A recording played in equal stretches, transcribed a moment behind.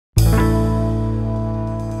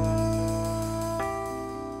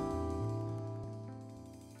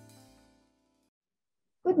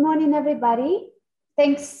Good morning, everybody.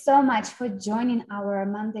 Thanks so much for joining our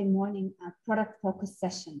Monday morning product focus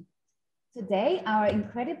session. Today, our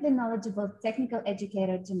incredibly knowledgeable technical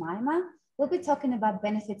educator, Jemima, will be talking about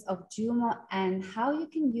benefits of JooMo and how you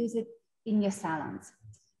can use it in your salons.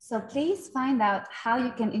 So please find out how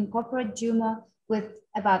you can incorporate JooMo with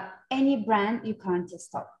about any brand you currently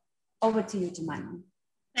stock. Over to you, Jemima.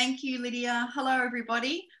 Thank you, Lydia. Hello,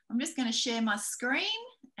 everybody. I'm just going to share my screen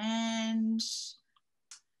and,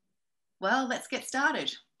 well, let's get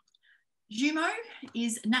started. JooMo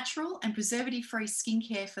is natural and preservative-free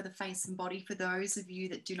skincare for the face and body for those of you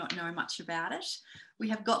that do not know much about it. We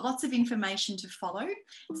have got lots of information to follow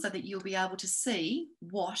so that you'll be able to see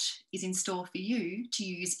what is in store for you to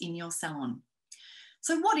use in your salon.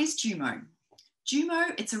 So what is JooMo?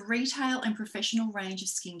 JooMo, it's a retail and professional range of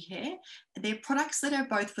skincare. They're products that are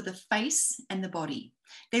both for the face and the body.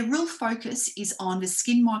 Their real focus is on the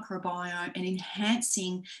skin microbiome and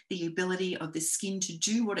enhancing the ability of the skin to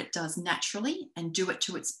do what it does naturally and do it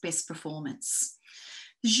to its best performance.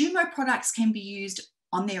 The JooMo products can be used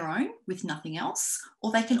on their own with nothing else,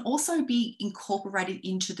 or they can also be incorporated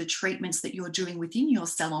into the treatments that you're doing within your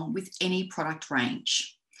salon with any product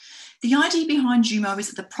range. The idea behind JooMo is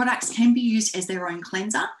that the products can be used as their own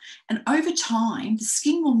cleanser, and over time, the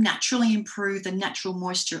skin will naturally improve the natural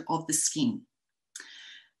moisture of the skin.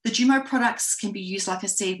 The JooMo products can be used, like I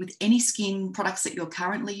said, with any skin products that you're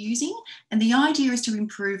currently using, and the idea is to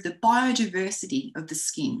improve the biodiversity of the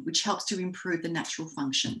skin, which helps to improve the natural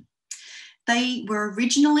function. They were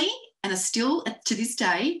originally and are still to this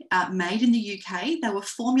day made in the UK. They were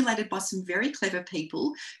formulated by some very clever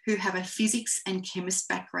people who have a physics and chemist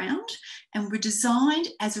background and were designed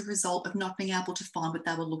as a result of not being able to find what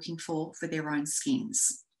they were looking for their own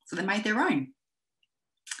skins. So they made their own.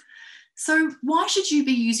 So why should you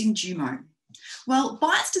be using JooMo? Well,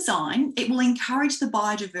 by its design, it will encourage the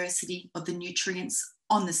biodiversity of the nutrients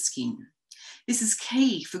on the skin. This is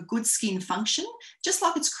key for good skin function, just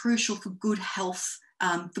like it's crucial for good health,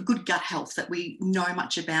 for good gut health that we know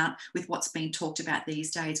much about with what's being talked about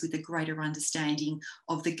these days with a greater understanding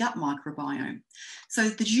of the gut microbiome. So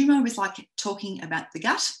the JooMo is like talking about the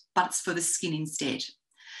gut, but it's for the skin instead.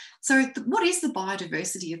 So what is the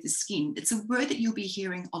biodiversity of the skin? It's a word that you'll be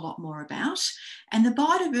hearing a lot more about. And the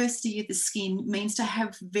biodiversity of the skin means to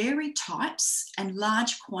have varied types and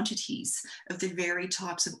large quantities of the varied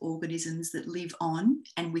types of organisms that live on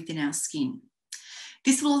and within our skin.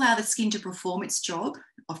 This will allow the skin to perform its job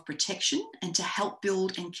of protection and to help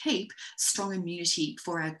build and keep strong immunity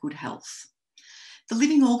for our good health. The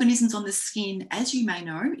living organisms on the skin, as you may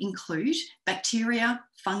know, include bacteria,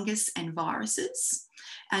 fungus, and viruses.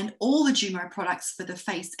 And all the JooMo products for the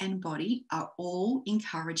face and body are all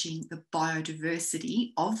encouraging the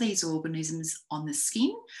biodiversity of these organisms on the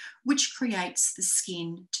skin, which creates the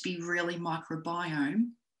skin to be really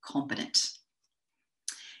microbiome competent.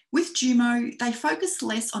 With JooMo, they focus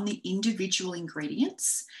less on the individual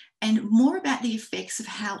ingredients and more about the effects of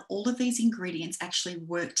how all of these ingredients actually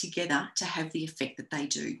work together to have the effect that they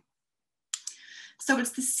do. So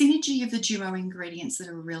it's the synergy of the JooMo ingredients that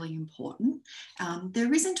are really important.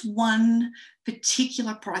 There isn't one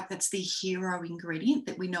particular product that's the hero ingredient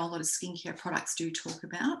that we know a lot of skincare products do talk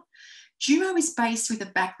about. JooMo is based with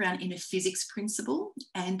a background in a physics principle,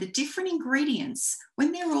 and the different ingredients,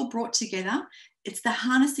 when they're all brought together, it's the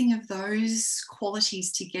harnessing of those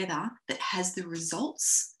qualities together that has the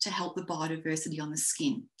results to help the biodiversity on the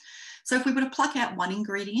skin. So if we were to pluck out one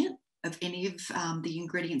ingredient of any of the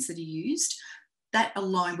ingredients that are used, that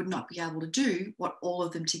alone would not be able to do what all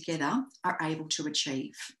of them together are able to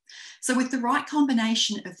achieve. So with the right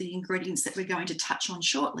combination of the ingredients that we're going to touch on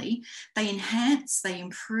shortly, they enhance, they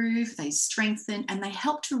improve, they strengthen, and they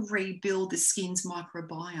help to rebuild the skin's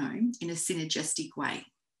microbiome in a synergistic way.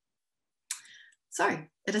 So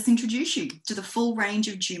let us introduce you to the full range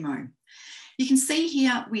of JooMo. You can see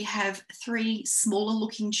here we have 3 smaller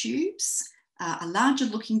looking tubes, a larger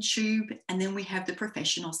looking tube, and then we have the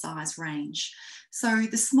professional size range. So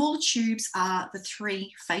the smaller tubes are the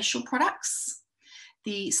 3 facial products.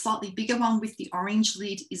 The slightly bigger one with the orange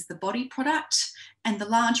lid is the body product, and the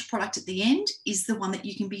large product at the end is the one that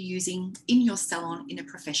you can be using in your salon in a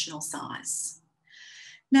professional size.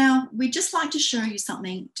 Now, we'd just like to show you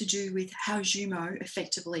something to do with how JooMo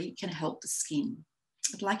effectively can help the skin.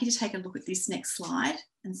 I'd like you to take a look at this next slide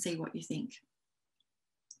and see what you think.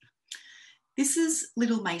 This is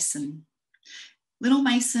Little Mason. Little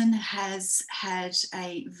Mason has had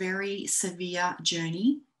a very severe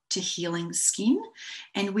journey to healing skin.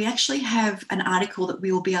 And we actually have an article that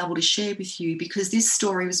we will be able to share with you, because this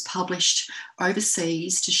story was published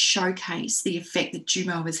overseas to showcase the effect that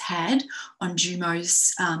JooMo has had on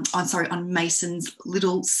on Mason's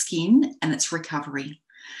little skin and its recovery.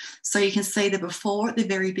 So you can see the before at the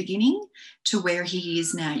very beginning to where he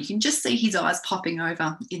is now. You can just see his eyes popping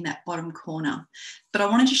over in that bottom corner. But I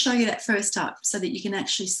wanted to show you that first up so that you can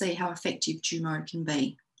actually see how effective JooMo can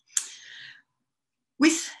be.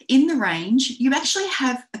 Within the range, you actually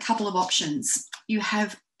have a couple of options. You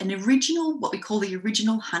have an original, what we call the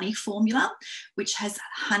original honey formula, which has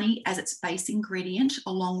honey as its base ingredient,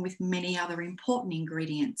 along with many other important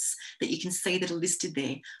ingredients that you can see that are listed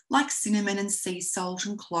there, like cinnamon and sea salt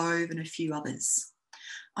and clove and a few others.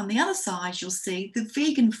 On the other side, you'll see the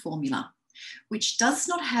vegan formula, which does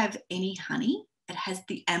not have any honey. It has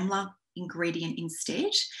the amla ingredient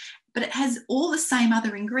instead, but it has all the same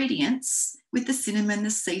other ingredients with the cinnamon, the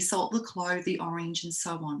sea salt, the clove, the orange, and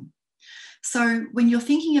so on. So when you're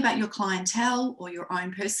thinking about your clientele or your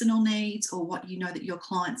own personal needs, or what you know that your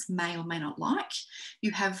clients may or may not like, you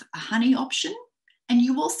have a honey option, and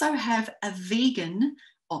you also have a vegan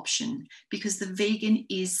option, because the vegan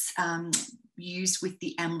is used with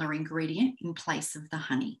the amla ingredient in place of the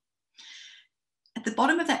honey. At the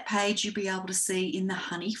bottom of that page, you'll be able to see in the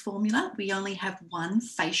honey formula, we only have one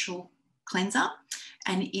facial cleanser.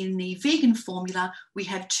 And in the vegan formula, we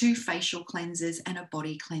have 2 facial cleansers and a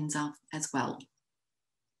body cleanser as well.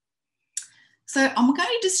 So I'm going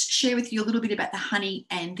to just share with you a little bit about the honey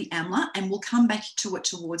and the amla, and we'll come back to it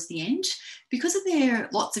towards the end. Because there are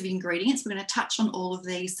lots of ingredients, we're going to touch on all of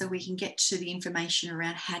these so we can get to the information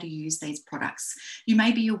around how to use these products. You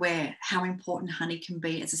may be aware how important honey can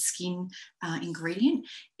be as a skin ingredient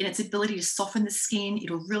in its ability to soften the skin.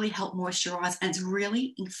 It'll really help moisturize, and it's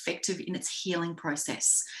really effective in its healing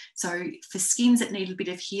process. So for skins that need a bit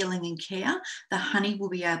of healing and care, the honey will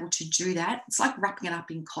be able to do that. It's like wrapping it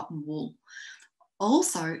up in cotton wool.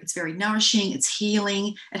 Also, it's very nourishing, it's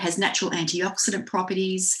healing, it has natural antioxidant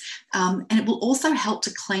properties, and it will also help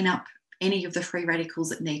to clean up any of the free radicals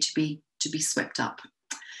that need to be swept up.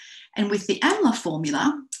 And with the amla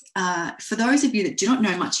formula, for those of you that do not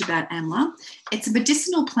know much about amla, it's a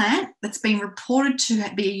medicinal plant that's been reported to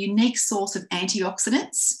be a unique source of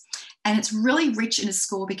antioxidants, and it's really rich in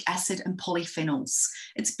ascorbic acid and polyphenols.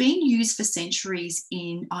 It's been used for centuries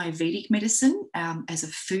in Ayurvedic medicine as a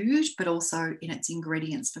food, but also in its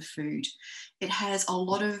ingredients for food. It has a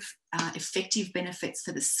lot of effective benefits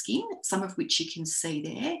for the skin, some of which you can see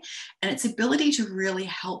there, and its ability to really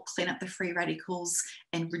help clean up the free radicals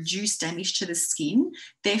and reduce damage to the skin,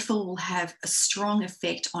 therefore will have a strong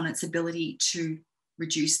effect on its ability to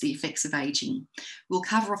reduce the effects of aging. We'll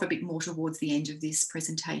cover off a bit more towards the end of this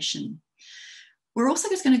presentation. We're also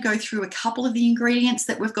just going to go through a couple of the ingredients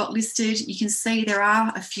that we've got listed. You can see there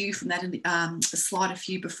are a few from that slide a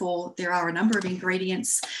few before. There are a number of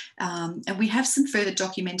ingredients, and we have some further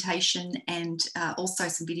documentation and also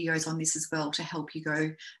some videos on this as well to help you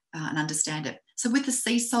go and understand it. So with the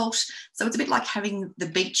sea salt, so it's a bit like having the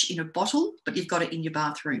beach in a bottle, but you've got it in your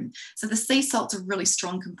bathroom. So the sea salt's a really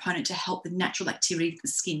strong component to help the natural activity that the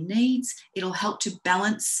skin needs. It'll help to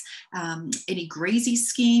balance any greasy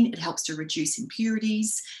skin. It helps to reduce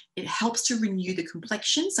impurities. It helps to renew the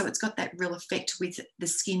complexion. So it's got that real effect with the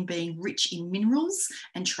skin being rich in minerals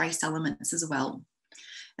and trace elements as well.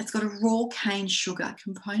 It's got a raw cane sugar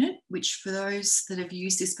component, which for those that have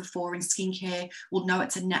used this before in skincare will know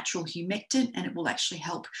it's a natural humectant, and it will actually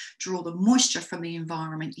help draw the moisture from the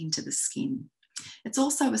environment into the skin. It's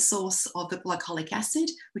also a source of the glycolic acid,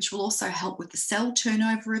 which will also help with the cell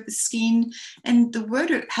turnover of the skin. And the word,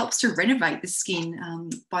 it helps to renovate the skin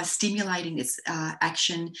by stimulating its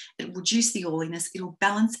action. It'll reduce the oiliness. It'll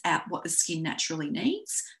balance out what the skin naturally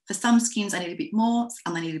needs. For some skins, they need a bit more,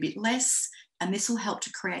 some they need a bit less. And this will help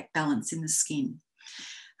to create balance in the skin.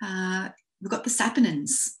 We've got the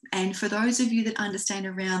saponins. And for those of you that understand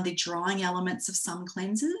around the drying elements of some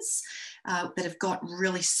cleansers that have got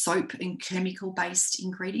really soap and chemical-based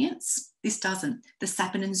ingredients, this doesn't. The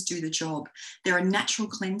saponins do the job. They're a natural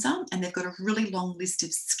cleanser, and they've got a really long list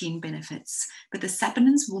of skin benefits. But the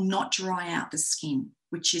saponins will not dry out the skin,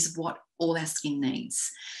 which is what all our skin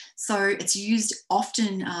needs. So it's used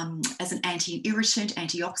often as an anti-irritant,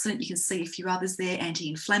 antioxidant. You can see a few others there,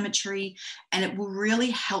 anti-inflammatory, and it will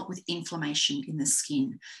really help with inflammation in the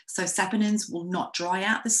skin. So saponins will not dry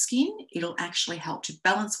out the skin. It'll actually help to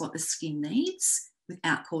balance what the skin needs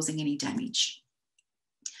without causing any damage.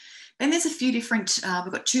 Then there's a few different,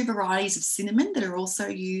 we've got 2 varieties of cinnamon that are also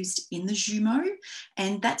used in the JooMo,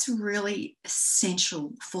 and that's really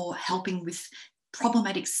essential for helping with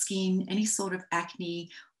problematic skin, any sort of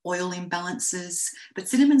acne, oil imbalances, but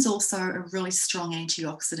cinnamon's also a really strong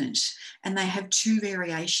antioxidant, and they have 2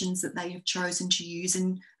 variations that they have chosen to use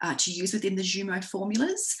within the JooMo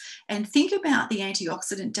formulas. And think about the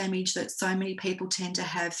antioxidant damage that so many people tend to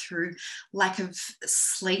have through lack of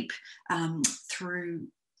sleep, through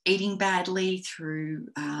eating badly, through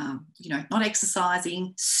not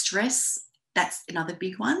exercising, stress. That's another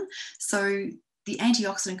big one. So the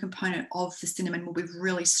antioxidant component of the cinnamon will be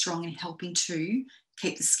really strong in helping to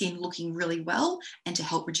keep the skin looking really well and to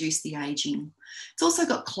help reduce the aging. It's also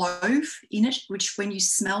got clove in it, which when you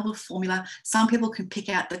smell the formula, some people can pick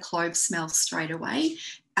out the clove smell straight away.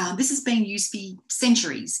 This has been used for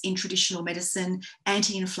centuries in traditional medicine,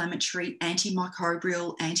 anti-inflammatory,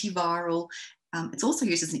 antimicrobial, antiviral. It's also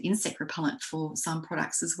used as an insect repellent for some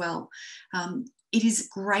products as well. It is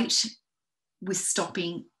great with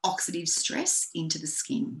stopping oxidative stress into the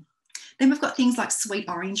skin. Then we've got things like sweet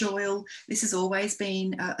orange oil. This has always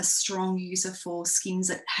been a strong user for skins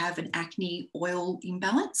that have an acne oil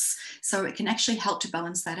imbalance. So it can actually help to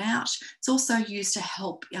balance that out. It's also used to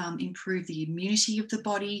help improve the immunity of the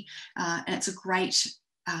body. And it's a great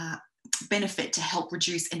benefit to help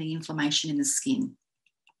reduce any inflammation in the skin.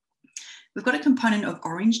 We've got a component of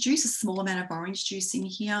orange juice, a small amount of orange juice in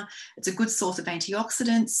here. It's a good source of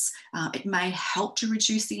antioxidants. It may help to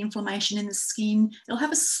reduce the inflammation in the skin. It'll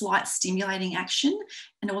have a slight stimulating action,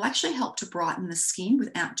 and it will actually help to brighten the skin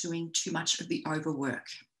without doing too much of the overwork.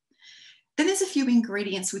 Then there's a few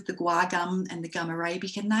ingredients with the guar gum and the gum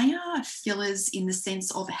arabic, and they are fillers in the sense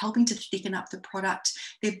of helping to thicken up the product.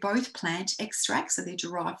 They're both plant extracts, so they're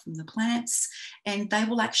derived from the plants, and they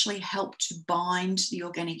will actually help to bind the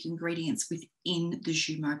organic ingredients within the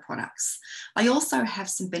JooMo products. They also have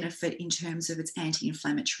some benefit in terms of its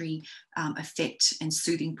anti-inflammatory effect and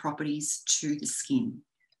soothing properties to the skin.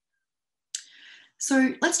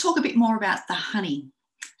 So let's talk a bit more about the honey.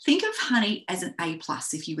 Think of honey as an A+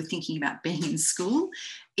 if you were thinking about being in school.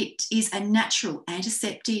 It is a natural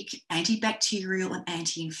antiseptic, antibacterial and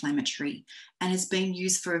anti-inflammatory, and has been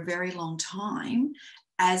used for a very long time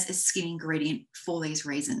as a skin ingredient for these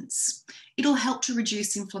reasons. It'll help to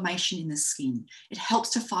reduce inflammation in the skin. It helps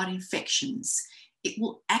to fight infections. It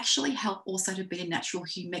will actually help also to be a natural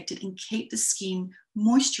humectant and keep the skin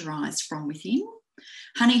moisturized from within.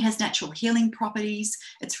 Honey has natural healing properties.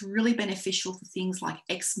 It's really beneficial for things like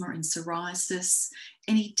eczema and psoriasis,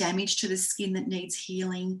 any damage to the skin that needs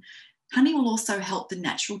healing. Honey will also help the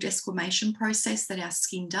natural desquamation process that our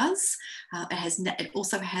skin does. It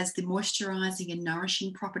also has the moisturizing and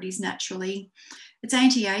nourishing properties naturally. It's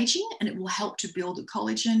anti-aging, and it will help to build the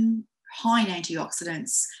collagen, high in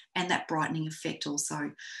antioxidants, and that brightening effect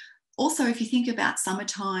also. Also, if you think about summer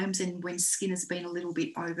times and when skin has been a little bit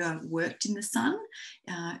overworked in the sun,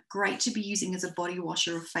 great to be using as a body wash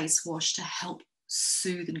or a face wash to help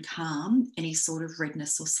soothe and calm any sort of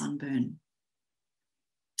redness or sunburn.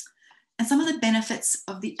 And some of the benefits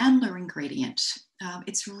of the amla ingredient.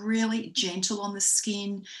 It's really gentle on the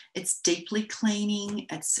skin, it's deeply cleaning,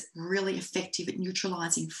 it's really effective at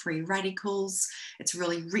neutralizing free radicals, it's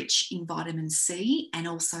really rich in vitamin C and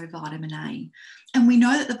also vitamin A. And we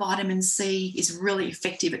know that the vitamin C is really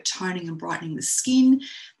effective at toning and brightening the skin,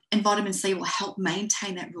 and vitamin C will help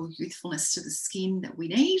maintain that real youthfulness to the skin that we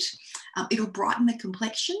need. It'll brighten the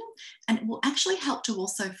complexion, and it will actually help to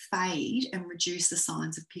also fade and reduce the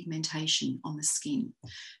signs of pigmentation on the skin.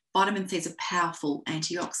 Vitamin C is a powerful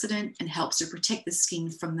antioxidant and helps to protect the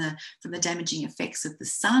skin from the damaging effects of the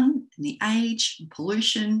sun and the age and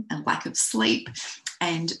pollution and lack of sleep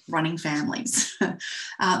and running families.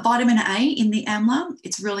 Vitamin A in the amla,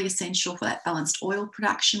 it's really essential for that balanced oil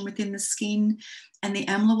production within the skin. And the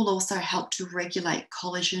amla will also help to regulate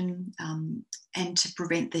collagen and to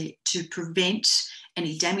prevent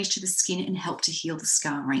any damage to the skin and help to heal the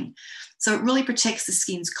scarring. So it really protects the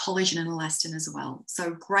skin's collagen and elastin as well.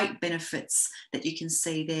 So great benefits that you can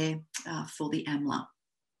see there for the amla.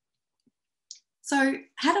 So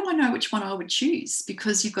how do I know which one I would choose?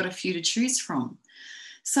 Because you've got a few to choose from.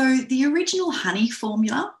 So the original honey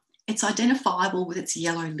formula, it's identifiable with its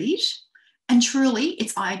yellow lid, and truly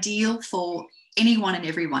it's ideal for anyone and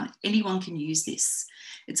everyone. Anyone can use this.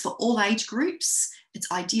 It's for all age groups. It's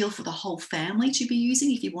ideal for the whole family to be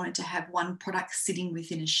using if you wanted to have one product sitting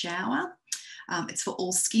within a shower. It's for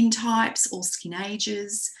all skin types, all skin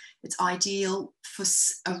ages. It's ideal for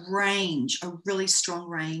a really strong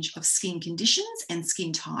range of skin conditions and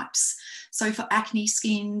skin types. So for acne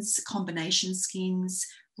skins, combination skins,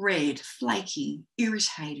 red, flaky,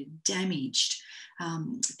 irritated, damaged.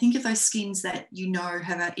 Think of those skins that you know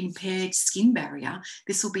have an impaired skin barrier.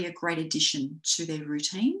 This will be a great addition to their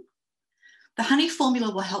routine. The honey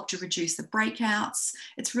formula will help to reduce the breakouts.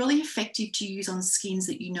 It's really effective to use on skins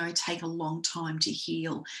that you know take a long time to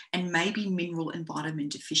heal and may be mineral and vitamin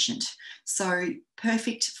deficient. So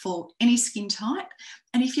perfect for any skin type.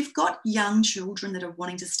 And if you've got young children that are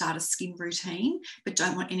wanting to start a skin routine but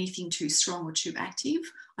don't want anything too strong or too active,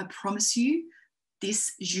 I promise you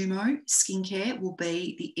this JooMo skincare will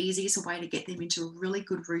be the easiest way to get them into a really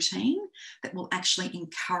good routine that will actually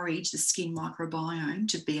encourage the skin microbiome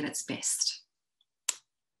to be at its best.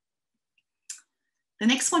 The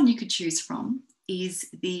next one you could choose from is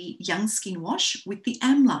the Young Skin Wash with the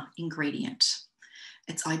amla ingredient.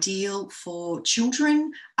 It's ideal for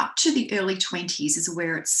children up to the early 20s is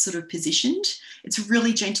where it's sort of positioned. It's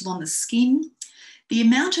really gentle on the skin. The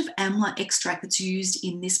amount of amla extract that's used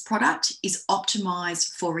in this product is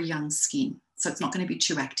optimized for a young skin, so it's not going to be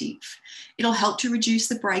too active. It'll help to reduce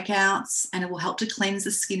the breakouts and it will help to cleanse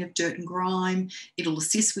the skin of dirt and grime. It'll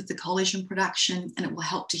assist with the collagen production and it will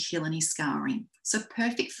help to heal any scarring. So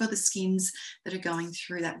perfect for the skins that are going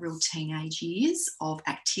through that real teenage years of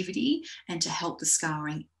activity and to help the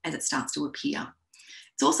scarring as it starts to appear.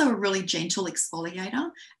 It's also a really gentle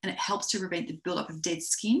exfoliator and it helps to prevent the buildup of dead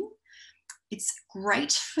skin. It's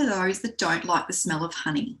great for those that don't like the smell of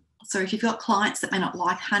honey. So if you've got clients that may not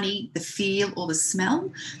like honey, the feel or the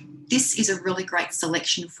smell, this is a really great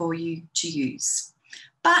selection for you to use.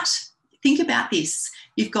 But think about this.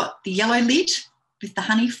 You've got the yellow lid with the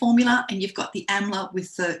honey formula and you've got the amla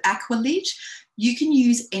with the aqua lid. You can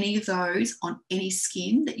use any of those on any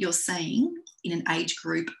skin that you're seeing in an age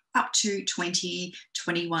group up to 20,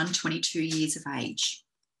 21, 22 years of age.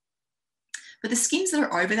 But the skins that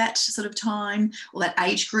are over that sort of time or that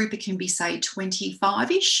age group, it can be say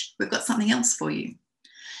 25-ish, we've got something else for you.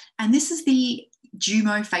 And this is the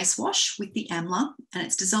JooMo face wash with the amla and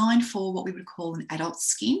it's designed for what we would call an adult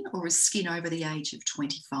skin or a skin over the age of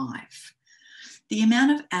 25. The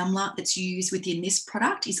amount of amla that's used within this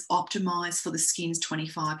product is optimized for the skins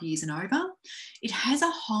 25 years and over. It has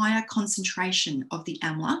a higher concentration of the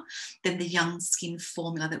amla than the young skin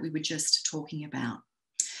formula that we were just talking about.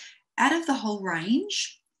 Out of the whole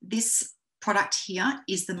range, this product here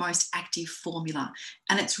is the most active formula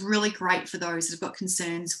and it's really great for those that have got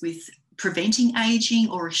concerns with preventing aging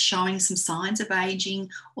or are showing some signs of aging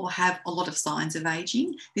or have a lot of signs of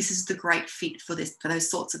aging. This is the great fit for those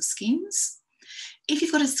sorts of skins. If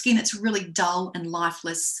you've got a skin that's really dull and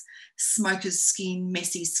lifeless, smoker's skin,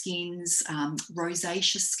 messy skins,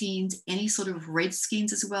 rosacea skins, any sort of red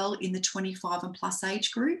skins as well in the 25 and plus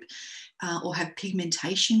age group, or have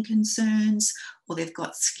pigmentation concerns, or they've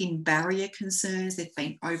got skin barrier concerns, they've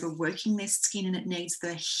been overworking their skin and it needs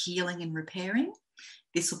the healing and repairing,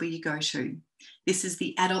 this will be your go-to. This is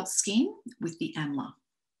the adult skin with the amla.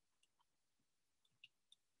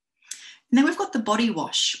 And then we've got the body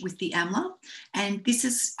wash with the amla, and this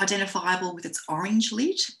is identifiable with its orange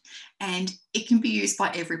lid, and it can be used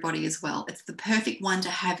by everybody as well. It's the perfect one to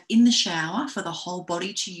have in the shower for the whole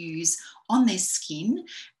body to use on their skin,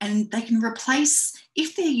 and they can replace,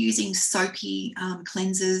 if they're using soapy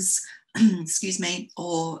cleansers, excuse me,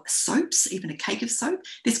 or soaps, even a cake of soap,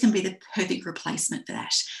 this can be the perfect replacement for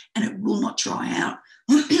that, and it will not dry out,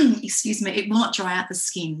 excuse me, it will not dry out the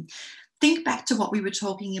skin. Think back to what we were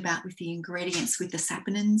talking about with the ingredients with the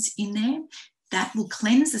saponins in there. That will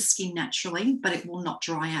cleanse the skin naturally, but it will not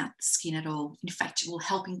dry out the skin at all. In fact, it will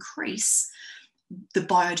help increase the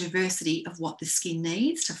biodiversity of what the skin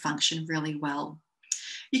needs to function really well.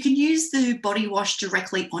 You can use the body wash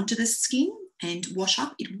directly onto the skin and wash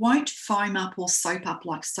up. It won't foam up or soap up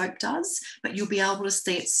like soap does, but you'll be able to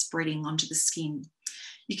see it spreading onto the skin.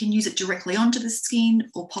 You can use it directly onto the skin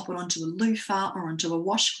or pop it onto a loofah or onto a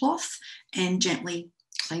washcloth and gently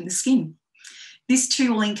clean the skin. This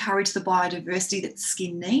too will encourage the biodiversity that the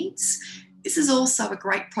skin needs. This is also a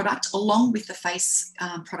great product along with the face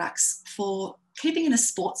products for keeping in a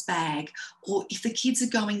sports bag, or if the kids are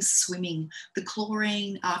going swimming, the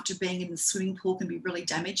chlorine after being in the swimming pool can be really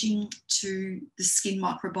damaging to the skin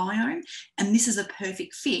microbiome, and this is a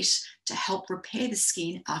perfect fit to help repair the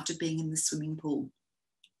skin after being in the swimming pool.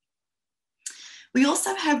 We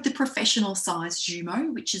also have the professional size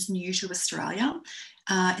JooMo, which is new to Australia.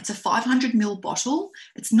 It's a 500 ml bottle.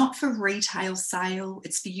 It's not for retail sale.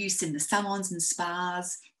 It's for use in the salons and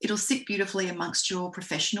spas. It'll sit beautifully amongst your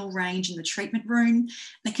professional range in the treatment room.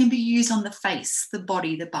 And it can be used on the face, the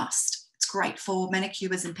body, the bust. It's great for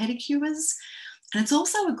manicures and pedicures. And it's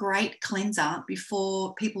also a great cleanser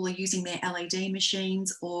before people are using their LED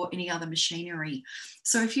machines or any other machinery.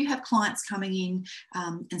 So if you have clients coming in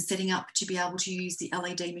and setting up to be able to use the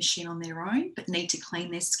LED machine on their own, but need to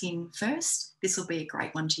clean their skin first, this will be a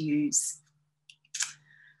great one to use.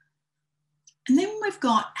 And then we've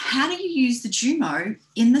got, how do you use the JooMo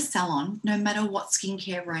in the salon, no matter what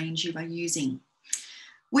skincare range you are using?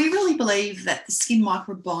 We really believe that the skin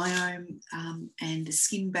microbiome and the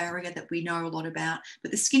skin barrier that we know a lot about,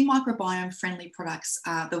 but the skin microbiome-friendly products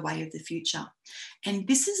are the way of the future. And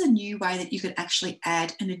this is a new way that you could actually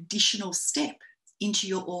add an additional step into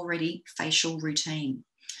your already facial routine.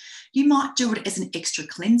 You might do it as an extra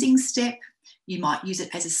cleansing step. You might use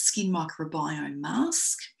it as a skin microbiome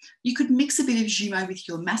mask. You could mix a bit of JooMo with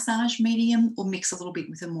your massage medium or mix a little bit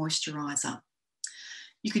with a moisturiser.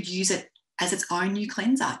 You could use it as its own new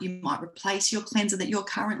cleanser. You might replace your cleanser that you're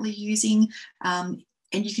currently using. And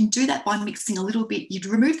you can do that by mixing a little bit. You'd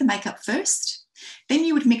remove the makeup first. Then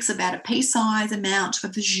you would mix about a pea-sized amount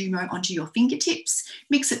of the JooMo onto your fingertips,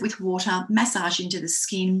 mix it with water, massage into the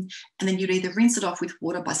skin, and then you'd either rinse it off with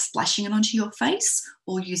water by splashing it onto your face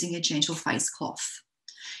or using a gentle face cloth.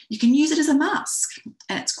 You can use it as a mask,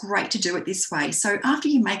 and it's great to do it this way. So after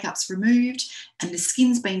your makeup's removed and the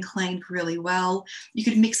skin's been cleaned really well, you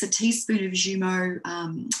could mix a teaspoon of JooMo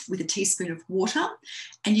with a teaspoon of water,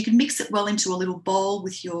 and you can mix it well into a little bowl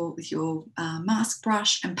with your mask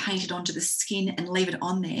brush and paint it onto the skin and leave it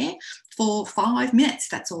on there for 5 minutes.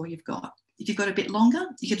 That's all you've got. If you've got a bit longer,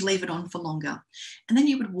 you could leave it on for longer. And then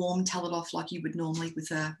you would warm towel it off like you would normally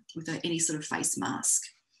with any sort of face mask.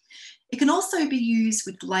 It can also be used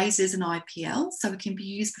with lasers and IPL, so it can be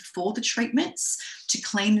used before the treatments to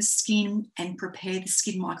clean the skin and prepare the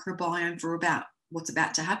skin microbiome for what's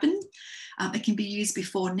about to happen. It can be used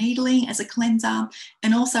before needling as a cleanser,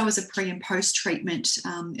 and also as a pre and post treatment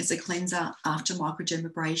as a cleanser after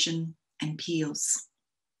microdermabrasion and peels.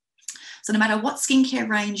 So no matter what skincare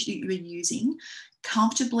range that you are using,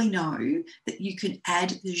 comfortably know that you can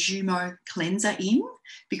add the JooMo cleanser in,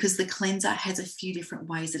 because the cleanser has a few different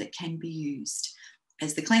ways that it can be used.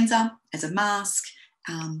 As the cleanser, as a mask,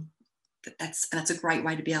 that's a great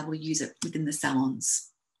way to be able to use it within the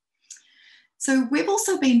salons. So we've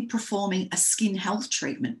also been performing a skin health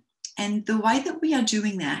treatment. And the way that we are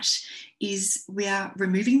doing that is we are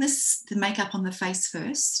removing the makeup on the face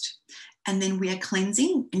first, and then we are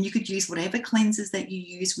cleansing, and you could use whatever cleansers that you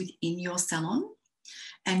use within your salon.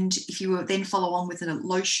 And if you would then follow on with a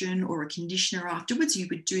lotion or a conditioner afterwards, you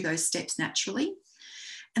would do those steps naturally.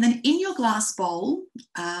 And then in your glass bowl,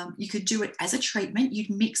 you could do it as a treatment.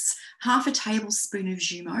 You'd mix half a tablespoon of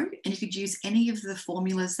JooMo, and you could use any of the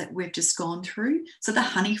formulas that we've just gone through. So the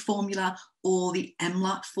honey formula or the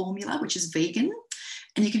amla formula, which is vegan.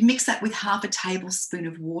 And you could mix that with half a tablespoon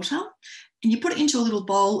of water, and you put it into a little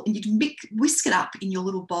bowl, and you'd whisk it up in your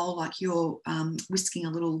little bowl like you're whisking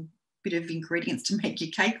a little bit of ingredients to make your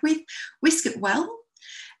cake with. Whisk it well,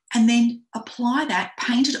 and then apply that,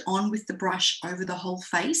 paint it on with the brush over the whole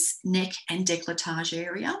face, neck and décolletage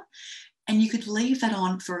area. And you could leave that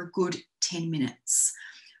on for a good 10 minutes.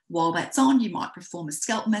 While that's on, you might perform a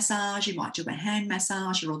scalp massage, you might do a hand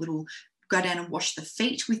massage, or go down and wash the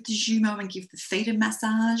feet with the JooMo and give the feet a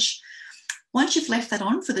massage. Once you've left that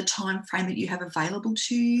on for the time frame that you have available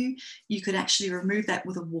to you, you could actually remove that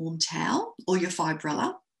with a warm towel or your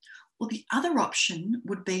fibrella. Well, the other option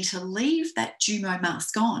would be to leave that JooMo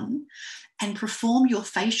mask on and perform your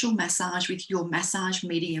facial massage with your massage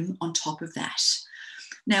medium on top of that.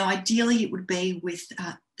 Now, ideally, it would be with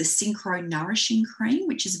the Synchro Nourishing Cream,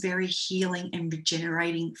 which is very healing and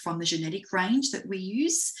regenerating from the genetic range that we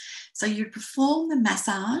use. So you'd perform the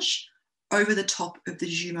massage over the top of the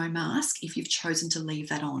JooMo mask if you've chosen to leave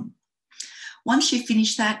that on. Once you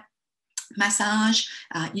finish that massage,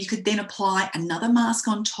 you could then apply another mask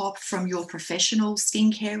on top from your professional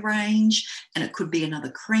skincare range, and it could be another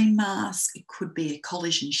cream mask, it could be a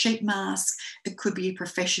collagen sheet mask, it could be a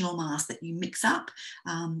professional mask that you mix up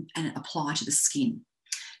and apply to the skin.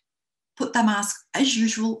 Put the mask as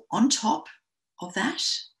usual on top of that,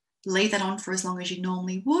 leave that on for as long as you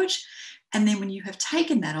normally would, and then when you have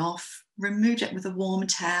taken that off, removed it with a warm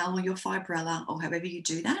towel or your fibrella or however you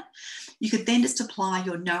do that, you could then just apply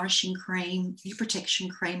your nourishing cream, your protection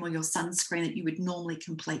cream, or your sunscreen that you would normally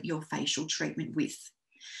complete your facial treatment with.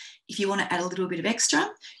 If you want to add a little bit of extra,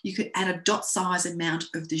 you could add a dot size amount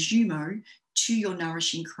of the JooMo to your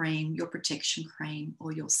nourishing cream, your protection cream,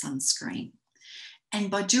 or your sunscreen.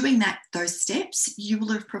 And by doing those steps, you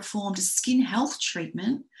will have performed a skin health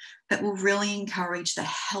treatment that will really encourage the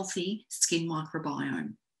healthy skin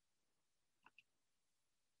microbiome.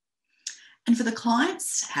 And for the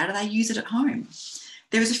clients, how do they use it at home?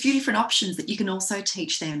 There's a few different options that you can also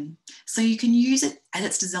teach them. So you can use it as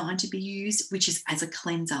it's designed to be used, which is as a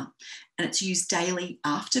cleanser. And it's used daily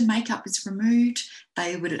after makeup is removed.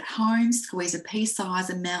 They would at home squeeze a pea-sized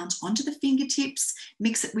amount onto the fingertips,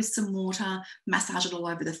 mix it with some water, massage it all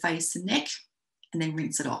over the face and neck. and then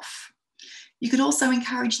rinse it off. You could also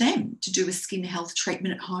encourage them to do a skin health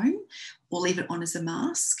treatment at home or leave it on as a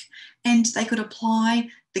mask, and they could apply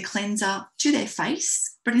the cleanser to their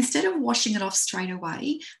face, but instead of washing it off straight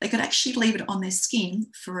away, they could actually leave it on their skin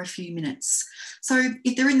for a few minutes. So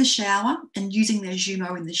if they're in the shower and using their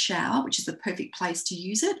JooMo in the shower, which is the perfect place to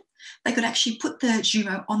use it, they could actually put the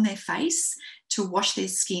JooMo on their face to wash their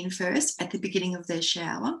skin first at the beginning of their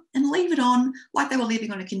shower and leave it on like they were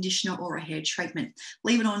leaving on a conditioner or a hair treatment.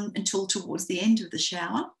 Leave it on until towards the end of the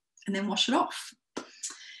shower and then wash it off.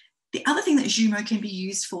 The other thing that JooMo can be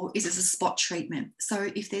used for is as a spot treatment. So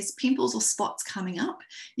if there's pimples or spots coming up,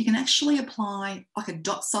 you can actually apply like a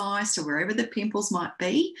dot size to wherever the pimples might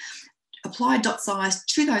be, apply a dot size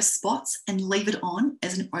to those spots and leave it on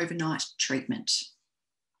as an overnight treatment.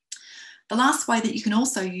 The last way that you can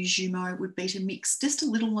also use JooMo would be to mix just a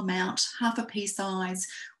little amount, half a pea size,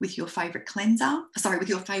 with your favourite with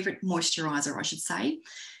your favourite moisturiser, I should say.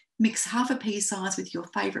 Mix half a pea size with your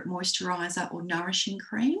favourite moisturiser or nourishing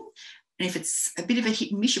cream. And if it's a bit of a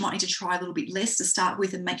hit and miss, you might need to try a little bit less to start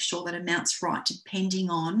with and make sure that amount's right, depending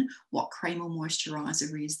on what cream or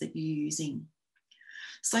moisturiser is that you're using.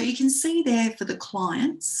 So you can see there for the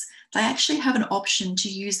clients, they actually have an option to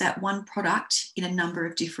use that one product in a number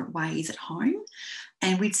of different ways at home.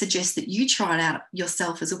 And we'd suggest that you try it out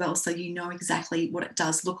yourself as well, so you know exactly what it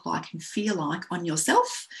does look like and feel like on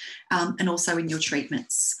yourself, and also in your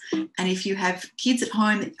treatments. And if you have kids at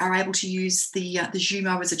home that are able to use the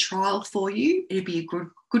JooMo as a trial for you, it'd be a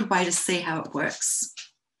good way to see how it works.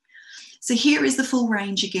 So here is the full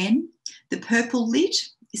range again. The purple lid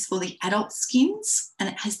is for the adult skins, and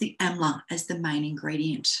it has the amla as the main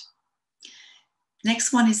ingredient.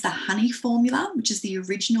 Next one is the honey formula, which is the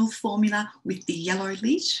original formula with the yellow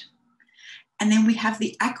lid. And then we have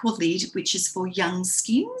the aqua lid, which is for young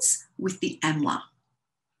skins with the amla.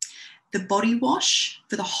 The body wash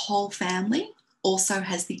for the whole family also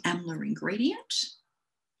has the amla ingredient.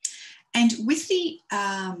 And with the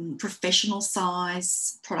professional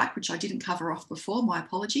size product, which I didn't cover off before, my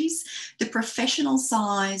apologies, the professional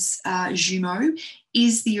size JooMo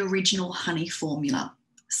is the original honey formula.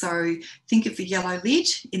 So think of the yellow lid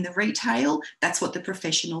in the retail, that's what the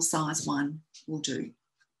professional size one will do.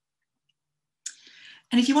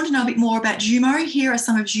 And if you want to know a bit more about JooMo, here are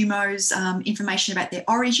some of JooMo's information about their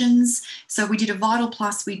origins. So we did a Vital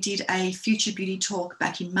Plus, we did a Future Beauty talk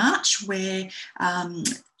back in March where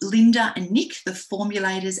Linda and Nick, the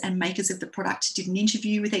formulators and makers of the product, did an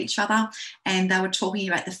interview with each other, and they were talking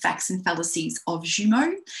about the facts and fallacies of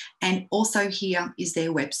JooMo. And also here is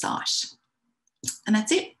their website. And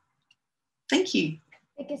that's it. Thank you.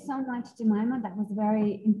 Thank you so much, Jemima. That was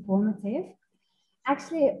very informative.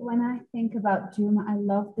 Actually, when I think about JooMo, I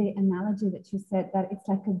love the analogy that you said that it's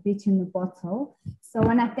like a beach in the bottle. So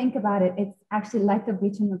when I think about it, it's actually like a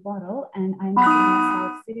beach in the bottle. And I imagine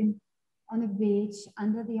myself sitting on a beach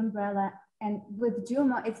under the umbrella. And with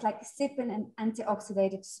JooMo, it's like sipping an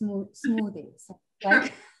antioxidant smoothie. So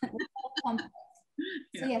like,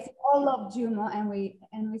 so yes, we all love JooMo, and we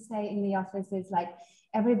say in the office, it's like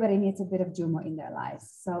everybody needs a bit of JooMo in their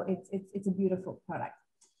lives. So it's a beautiful product.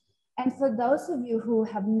 And for those of you who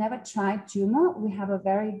have never tried JooMo, we have a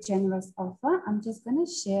very generous offer. I'm just going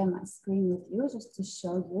to share my screen with you just to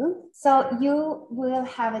show you. So you will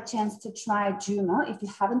have a chance to try JooMo. If you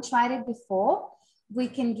haven't tried it before, we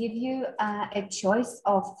can give you a choice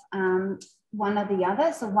of one or the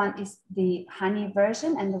other. So one is the honey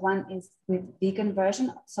version and the one is with vegan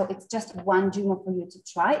version. So it's just one JooMo for you to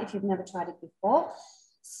try if you've never tried it before.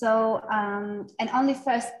 So, and only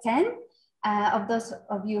first 10 of those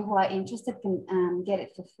of you who are interested can get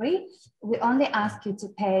it for free. We only ask you to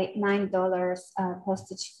pay $9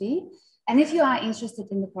 postage fee. And if you are interested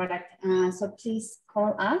in the product, so please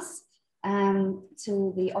call us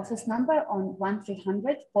to the office number on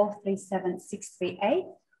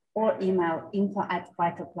 1300-437-638 or email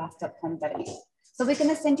info@vitalplus.com.au. So we're going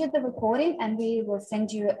to send you the recording, and we will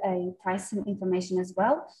send you a pricing information as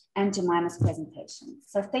well, and Jemima's presentation.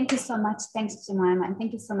 So thank you so much. Thanks, Jemima. And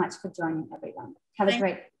thank you so much for joining, everyone. Have a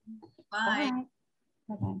great Bye.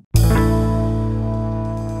 Bye. Bye-bye.